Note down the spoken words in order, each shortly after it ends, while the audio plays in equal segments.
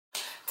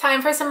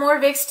Time for some more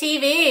VIXX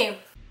TV.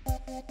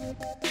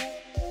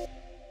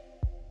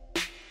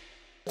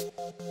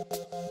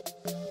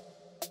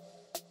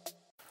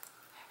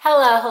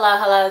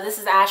 Hello, this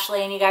is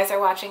Ashley and you guys are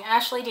watching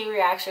Ashley D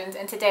Reactions,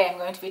 and today I'm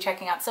going to be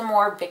checking out some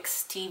more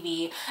VIXX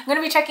TV. I'm going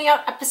to be checking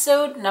out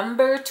episode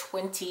number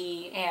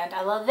 20, and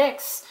I love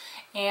VIXX,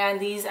 and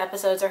these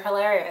episodes are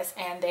hilarious,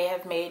 and they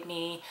have made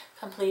me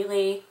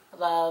completely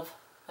love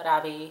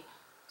Ravi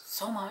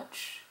so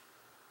much.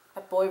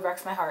 That boy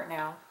wrecks my heart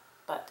now.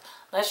 But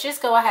let's just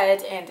go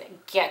ahead and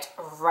get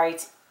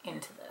right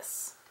into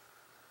this.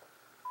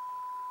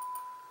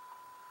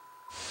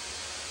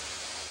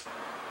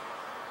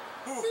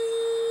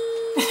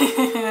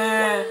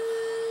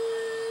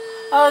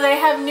 Oh, they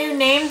have new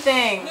name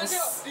things.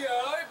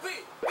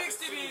 VIXX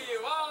TV.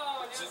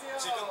 와, 안녕하세요.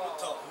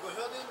 지금부터 이거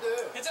해야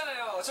되는데.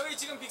 괜찮아요. 저희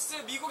지금 빅스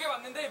미국에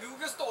왔는데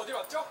미국에서 또 어디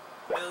왔죠?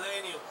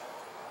 LA니요.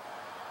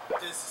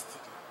 댄스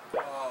스튜디오.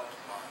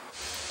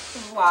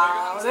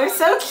 Wow, they're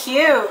so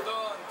cute.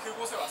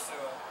 그곳에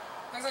왔어요.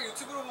 항상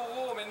유튜브로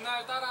보고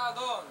맨날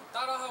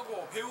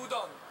따라하고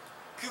배우던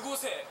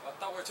그곳에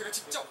왔다고요. 제가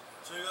직접.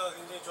 저희가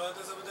굉장히 좋아하는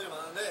댄서분들이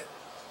많은데.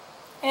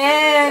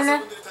 And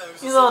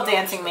you little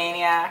dancing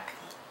maniac.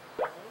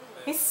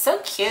 He's so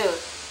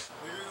cute.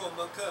 미국에 온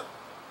만큼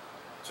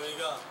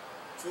저희가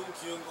좋은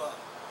기운과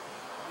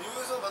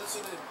미국에서 받을 수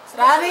있는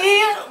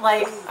Ravi,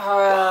 like,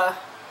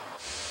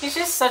 he's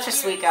just such a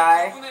sweet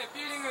guy. 오늘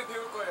빌링을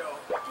배울 거예요.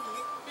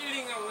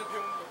 빌링을 오늘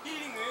배울 거예요.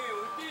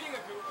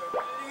 빌링을 배울 거예요.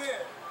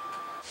 빌링을.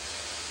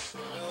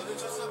 오늘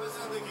첫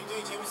수업에서는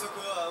굉장히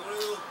재밌었고요.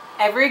 아무래도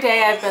Every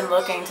day I've been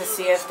looking to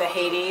see if the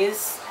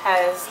Hades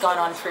has gone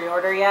on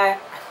pre-order yet.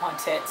 I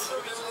want it.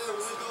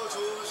 오늘도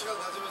좋은 시간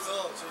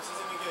가지면서 저희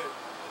선생님께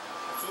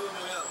좋은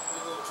영향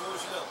그리고 좋은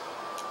실력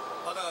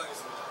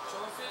받아가겠습니다.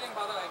 좋은 필링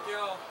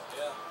받아갈게요.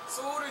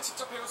 소울을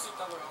직접 배울 수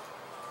있다고요.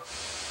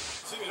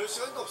 지금 이럴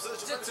시간도 없어요.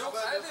 이제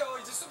들어가야 돼요.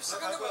 이제 수업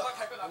시간 되고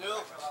갈 거야.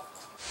 안녕.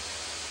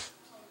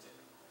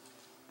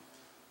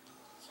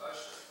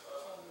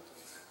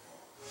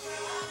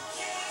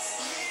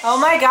 Oh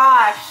my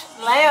gosh,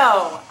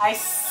 Leo, I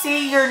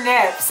see your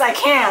nips. I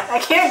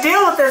can't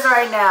deal with this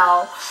right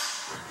now.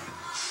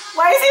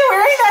 Why is he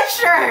wearing that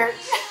shirt?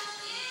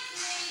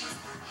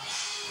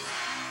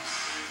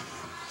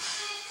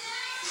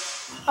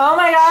 Oh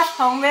my gosh,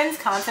 Hongbin's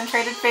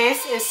concentrated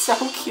face is so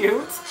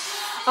cute.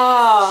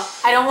 Oh,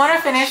 I don't want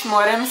to finish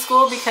Modem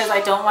School because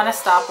I don't want to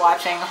stop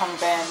watching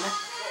Hongbin.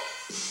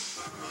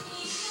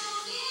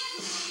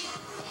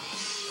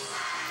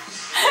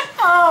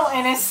 Oh,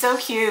 and it's so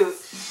cute.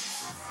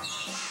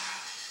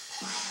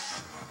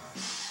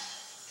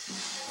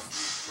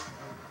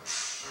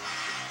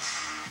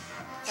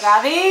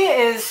 Ravi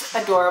is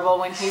adorable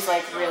when he's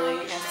like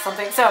really into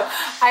something. So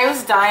I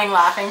was dying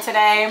laughing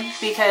today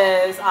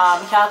because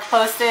Hyuk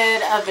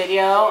posted a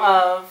video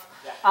of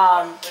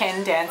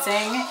Ken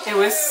dancing. It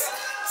was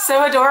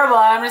so adorable.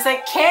 I'm just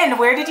like, Ken,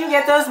 where did you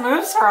get those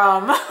moves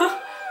from?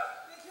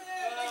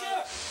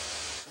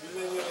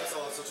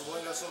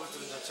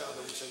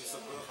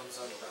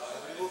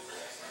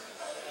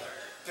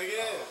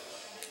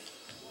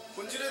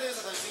 본질에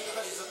대해서 다시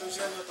생각할 수 있었던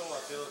시간이었던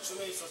것 같아요.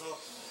 춤에 있어서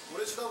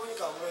오래 추다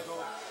보니까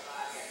아무래도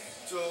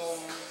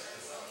좀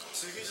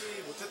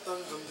즐기지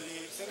못했던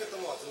점들이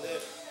생겼던 것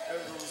같은데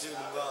그래도 이제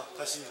뭔가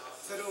다시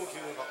새로운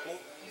기운을 받고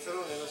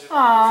새로운 에너지를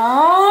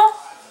Aww,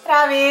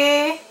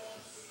 Ravi.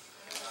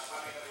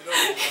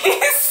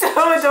 He's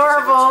so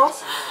adorable.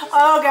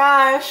 Oh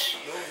gosh.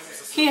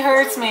 He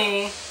hurts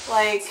me.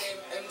 Like.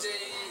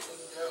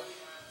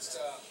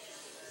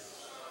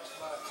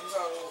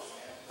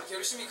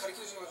 열심히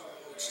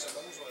가르쳐주셔가지고 진짜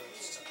너무 좋아요,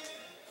 진짜.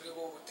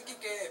 그리고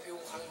뜻깊게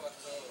배우고 가는 것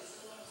같아서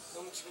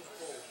너무 기분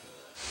좋고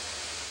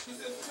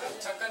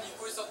잠깐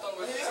잊고 있었던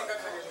걸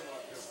생각하게 된 것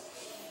같아요.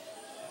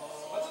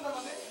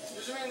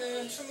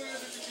 요즘에는 춤을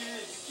솔직히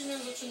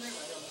느끼면서 추는 게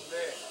많이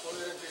없는데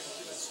오늘은 되게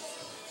느끼면서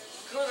췄어요.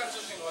 그걸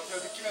가르쳐주신 것 같아요,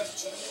 느끼면서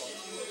추는 거.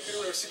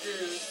 그리고 역시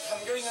그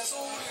담겨있는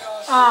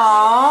소울이랑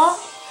Aww,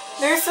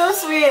 they're so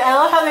sweet. I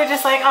love how they're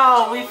just like,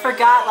 oh, we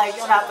forgot like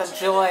about the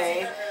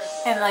joy,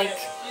 and like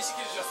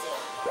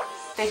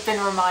they've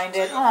been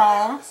reminded.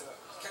 Aww.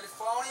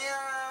 California,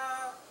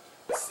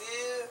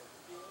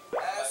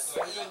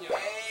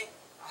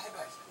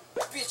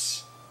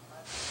 beach.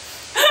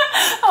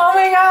 Oh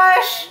my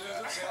gosh,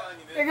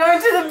 they're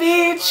going to the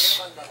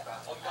beach.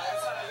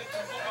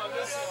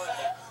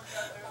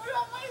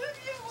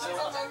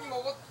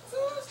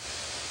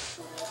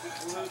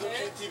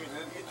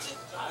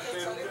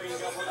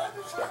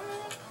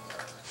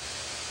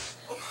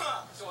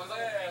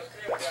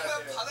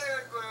 바다에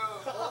갈 거예요.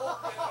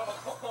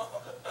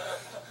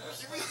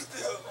 기분이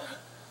어때요?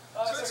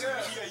 저 지금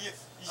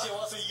이제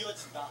와서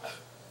이어진다.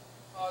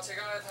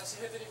 제가 다시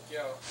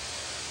해드릴게요.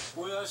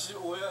 오해하지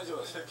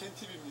마세요.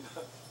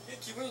 캔TV입니다. 이게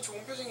기분이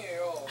좋은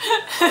표정이에요.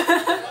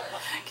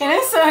 Ken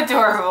is so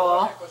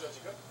adorable. 할 거죠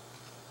지금?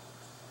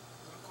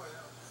 놀 거예요.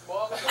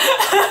 뭐 하고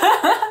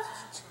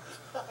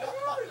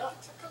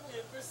착하고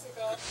예쁠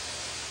수가.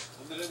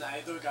 오늘은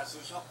아이돌 가수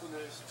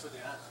혁군을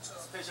초대한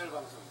스페셜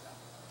방송입니다.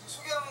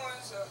 소개 한번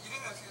해주세요.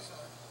 이름이 어떻게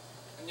되시나요?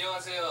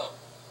 안녕하세요.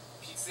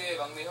 빅스의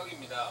막내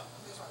혁입니다.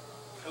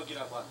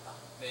 혁이라고 한다.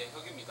 네,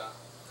 혁입니다.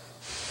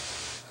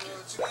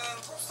 지금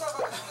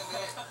톱스타가 되셨는데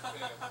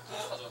네,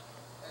 톱스타죠.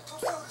 네,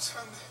 톱스타가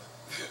되셨는데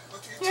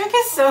You look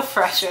so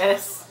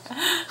precious.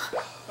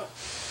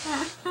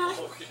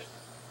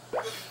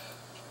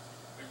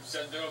 진짜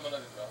안정할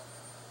만한 된다.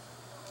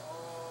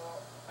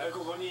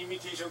 알고 보니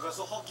이미테이션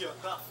가수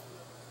헉이었다.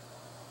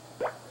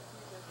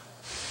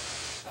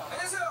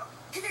 안녕하세요.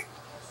 그게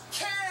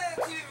캔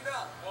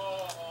TV입니다.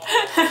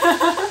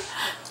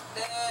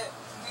 네,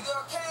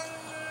 드디어 캔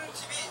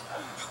TV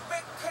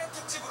 600회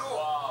특집으로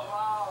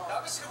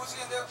라비 씨를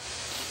모시겠는데요.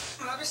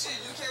 라비 씨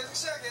이렇게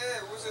섹시하게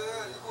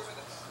옷을 입고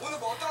오셨는데 오늘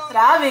뭐 어떤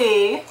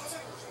Ravi.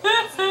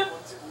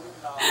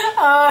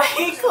 Oh,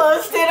 he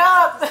closed it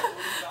up,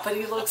 but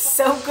he looks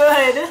so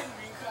good.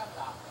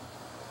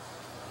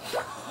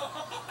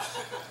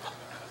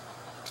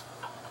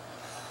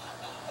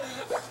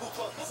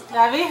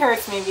 Ravi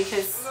hurts me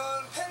because,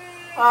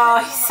 oh,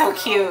 he's so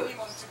cute.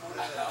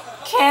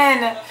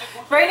 Ken,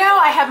 right now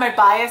I have my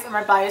bias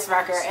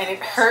wrecker, and it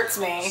hurts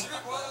me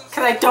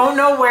because I don't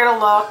know where to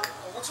look.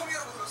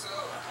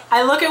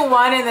 I look at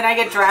one and then I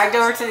get dragged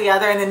over to the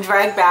other and then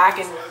dragged back,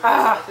 and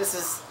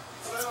it's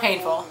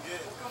painful.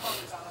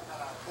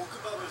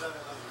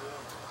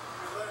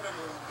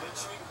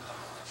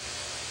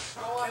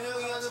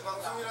 캔형이 하는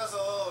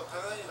방송이라서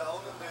당연히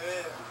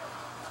나오는데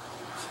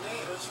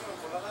진행이 이런 식으로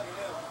곤란하긴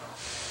해요.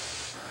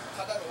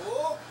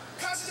 바다로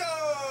가시죠.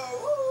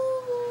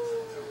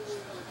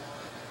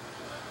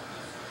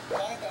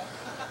 망했다.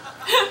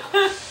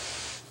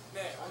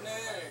 네,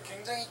 오늘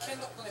굉장히 캔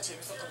덕분에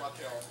재밌었던 것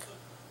같아요.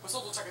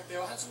 벌써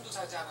도착했대요. 한숨도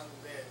자지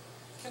않았는데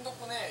캔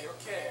덕분에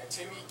이렇게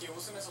재미있게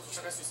웃으면서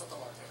도착할 수 있었던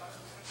것 같아요.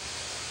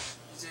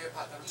 이제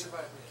바다로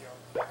출발해 볼게요.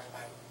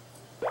 바이바이.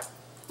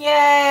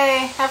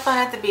 Yay! Have fun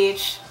at the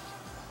beach.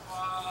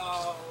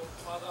 와우,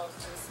 바다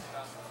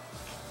도착했습니다.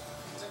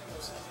 굉장히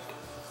멋있네요.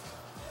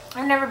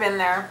 I've never been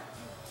there.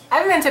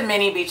 I've been to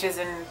many beaches,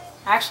 and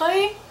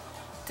actually,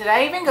 did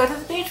I even go to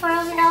the beach when I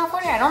was in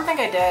California? I don't think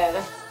I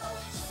did.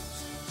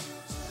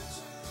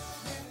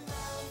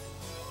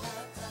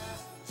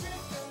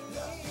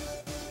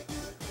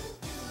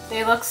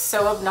 They look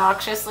so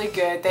obnoxiously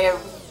good.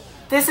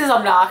 This is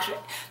obnoxious.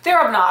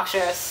 They're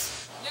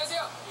obnoxious.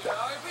 안녕하세요.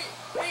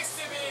 VIXX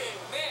TV.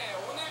 네,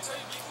 오늘 저희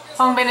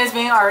미국에서 Hongbin is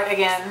being art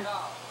again.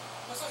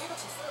 벌써 해가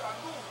졌어요,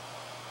 랑구.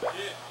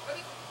 예.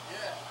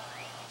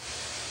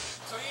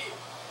 저희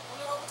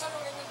오늘 하고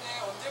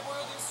촬영했는데 언제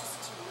보여드릴 수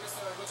있을지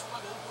모르겠어요. 이거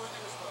정말 너무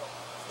보여드리고 싶어요.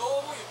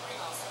 너무 예쁘게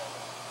나왔어요.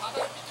 바다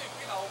햇빛도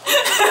예쁘게 나오고.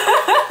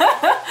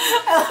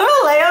 I love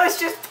how Leo is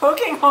just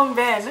poking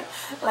Hongbin.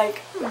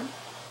 Like,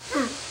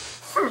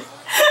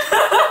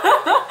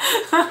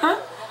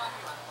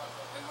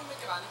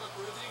 팬분들께 많은 걸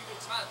보여드리기도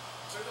했지만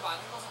저희도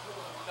많은 것을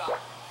보고 갑니다.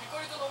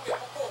 길거리도 너무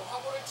예뻤고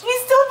화보를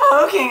he's still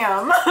poking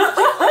him.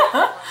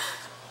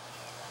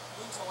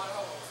 눈 정화를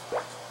하고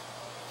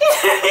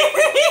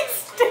He's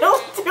still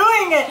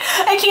doing it.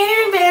 I can't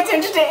even pay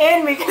attention to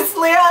N because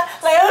Leo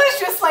is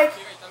just like.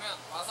 기회가 있다면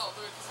와서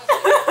또 이렇게 사진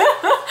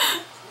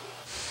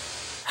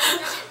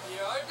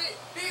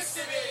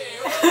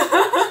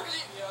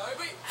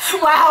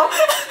Wow.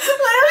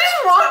 Leo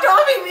just walked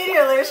off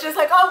immediately. It's just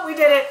like, oh, we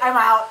did it. I'm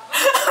out.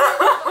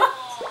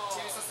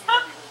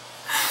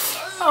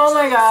 Oh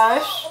my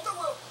gosh.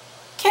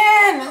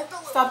 Ken,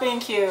 stop being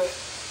cute.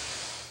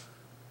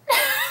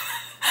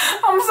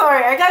 I'm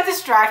sorry, I got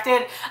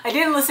distracted. I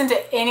didn't listen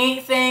to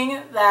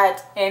anything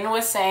that N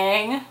was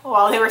saying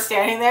while they were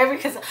standing there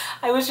because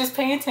I was just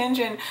paying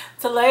attention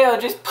to Leo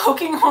just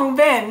poking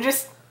Hongbin.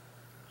 Just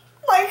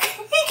like,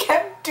 he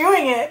kept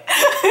doing it.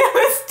 It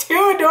was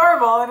too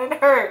adorable and it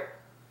hurt.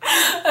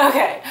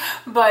 Okay,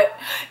 but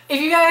if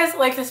you guys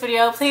like this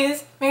video,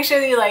 please make sure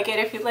that you like it.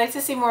 If you'd like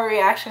to see more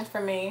reactions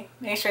from me,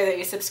 make sure that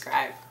you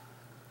subscribe.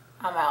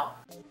 I'm out.